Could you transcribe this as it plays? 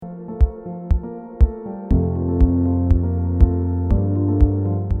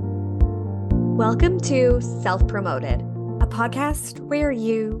Welcome to Self-Promoted, a podcast where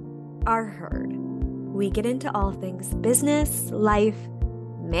you are heard. We get into all things business, life,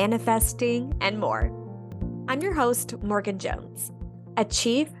 manifesting, and more. I'm your host, Morgan Jones, a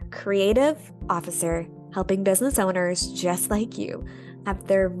Chief Creative Officer helping business owners just like you have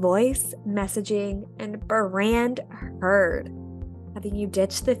their voice, messaging, and brand heard, having you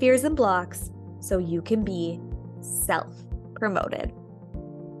ditch the fears and blocks so you can be self-promoted.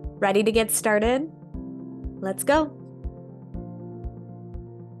 Ready to get started? Let's go.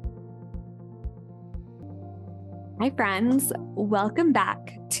 Hi, friends. Welcome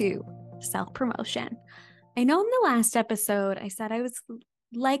back to Self-Promotion. I know in the last episode, I said I was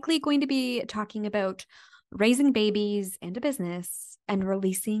likely going to be talking about raising babies and a business and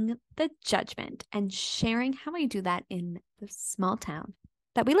releasing the judgment and sharing how I do that in the small town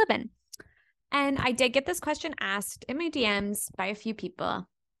that we live in. And I did get this question asked in my DMs by a few people,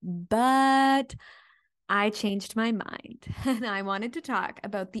 but I changed my mind and I wanted to talk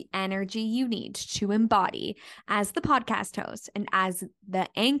about the energy you need to embody as the podcast host and as the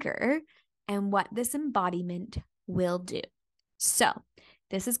anchor and what this embodiment will do. So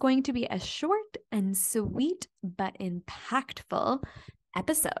this is going to be a short and sweet but impactful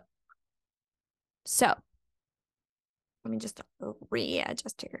episode. So let me just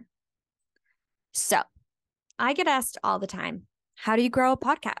readjust here. So I get asked all the time, how do you grow a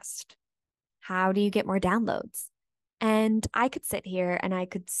podcast? How do you get more downloads? And I could sit here and I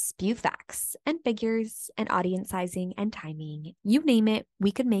could spew facts and figures and audience sizing and timing. You name it,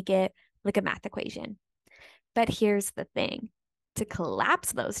 we could make it like a math equation. But here's the thing. To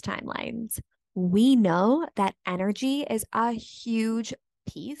collapse those timelines, we know that energy is a huge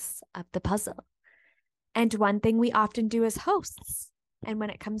piece of the puzzle. And one thing we often do as hosts, and when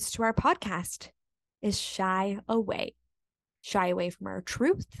it comes to our podcast, is shy away from our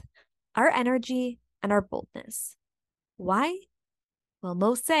truth, our energy, and our boldness. Why? Well,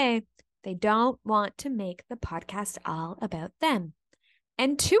 most say they don't want to make the podcast all about them.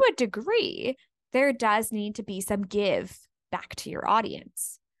 And to a degree, there does need to be some give back to your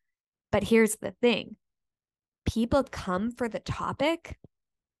audience. But here's the thing. People come for the topic,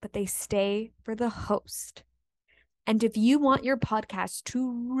 but they stay for the host. And if you want your podcast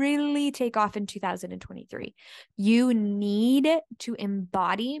to really take off in 2023, you need to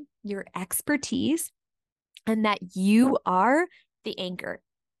embody your expertise and that you are the anchor.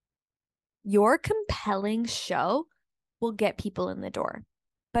 Your compelling show will get people in the door.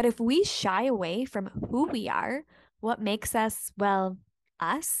 But if we shy away from who we are, what makes us, well,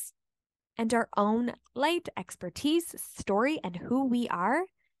 us, and our own light expertise, story, and who we are,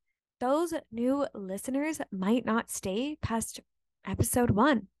 those new listeners might not stay past episode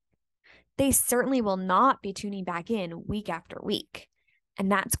 1. They certainly will not be tuning back in week after week.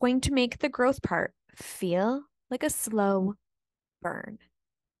 And that's going to make the growth part feel like a slow burn,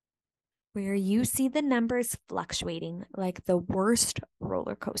 where you see the numbers fluctuating like the worst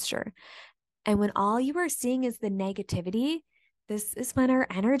roller coaster. And when all you are seeing is the negativity, this is when our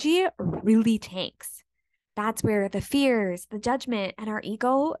energy really tanks. That's where the fears, the judgment, and our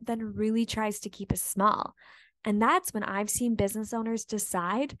ego then really tries to keep us small. And that's when I've seen business owners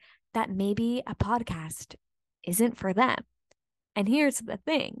decide that maybe a podcast isn't for them. And here's the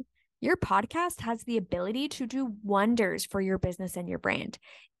thing. Your podcast has the ability to do wonders for your business and your brand.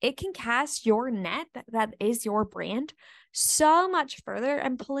 It can cast your net that is your brand so much further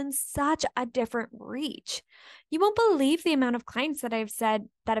and pull in such a different reach. You won't believe the amount of clients that have said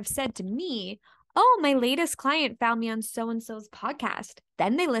to me, oh, my latest client found me on so-and-so's podcast.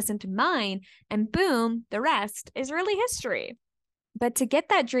 Then they listened to mine and boom, the rest is really history. But to get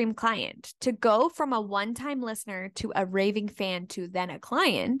that dream client, to go from a one-time listener to a raving fan to then a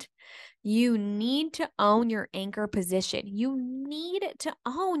client, you need to own your anchor position. You need to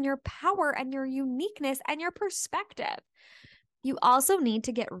own your power and your uniqueness and your perspective. You also need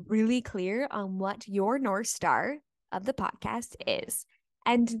to get really clear on what your North Star of the podcast is.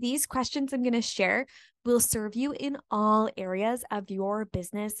 And these questions I'm going to share will serve you in all areas of your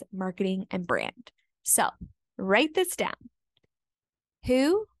business, marketing, and brand. So write this down.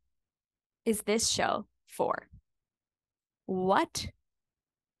 Who is this show for? What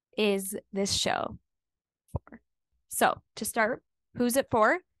is this show for? So to start, who's it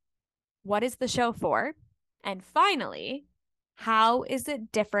for? What is the show for? And finally, how is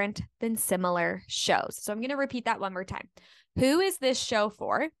it different than similar shows? So I'm going to repeat that one more time. Who is this show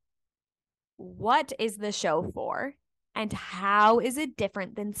for? What is the show for? And how is it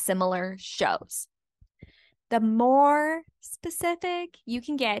different than similar shows? The more specific you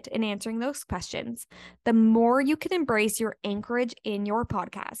can get in answering those questions, the more you can embrace your anchorage in your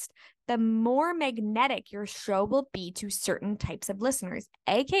podcast, the more magnetic your show will be to certain types of listeners,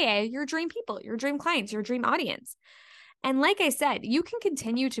 aka your dream people, your dream clients, your dream audience. And like I said, you can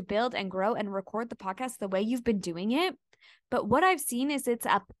continue to build and grow and record the podcast the way you've been doing it. But what I've seen is it's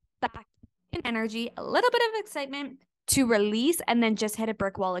up back in energy, a little bit of excitement to release and then just hit a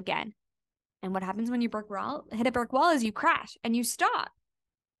brick wall again. And what happens when you hit a brick wall is you crash and you stop.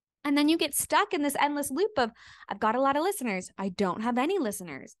 And then you get stuck in this endless loop of, I've got a lot of listeners. I don't have any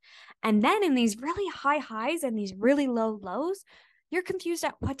listeners. And then in these really high highs and these really low lows, you're confused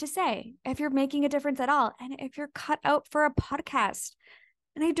at what to say, if you're making a difference at all, and if you're cut out for a podcast.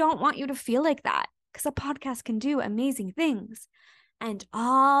 And I don't want you to feel like that, because a podcast can do amazing things. And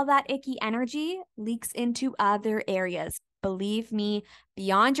all that icky energy leaks into other areas. Believe me,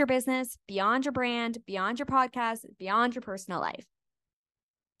 beyond your business, beyond your brand, beyond your podcast, beyond your personal life.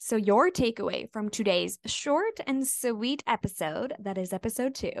 So your takeaway from today's short and sweet episode, that is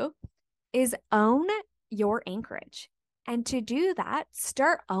episode 2, is own your anchorage. And to do that,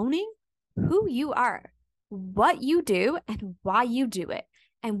 start owning who you are, what you do, and why you do it,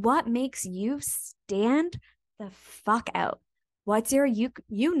 and what makes you stand the fuck out. What's your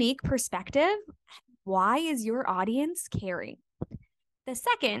unique perspective? Why is your audience caring? The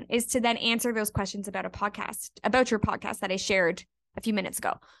second is to then answer those questions about your podcast that I shared a few minutes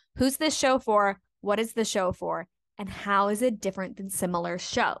ago. Who's this show for? What is the show for? And how is it different than similar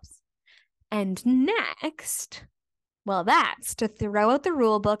shows? And next, well, that's to throw out the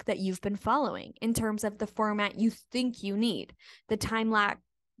rule book that you've been following in terms of the format you think you need, the time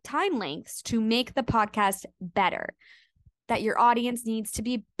lengths to make the podcast better, that your audience needs to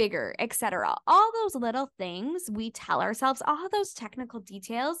be bigger, etc. All those little things we tell ourselves, all those technical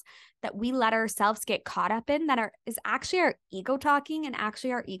details that we let ourselves get caught up in is actually our ego talking and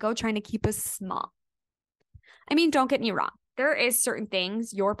actually our ego trying to keep us small. I mean, don't get me wrong. There is certain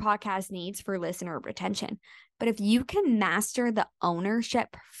things your podcast needs for listener retention. But if you can master the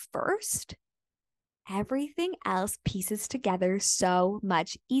ownership first, everything else pieces together so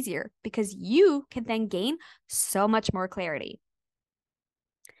much easier because you can then gain so much more clarity.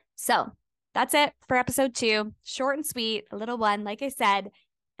 So that's it for episode 2. Short and sweet, a little one, like I said.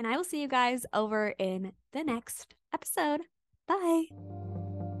 And I will see you guys over in the next episode. Bye.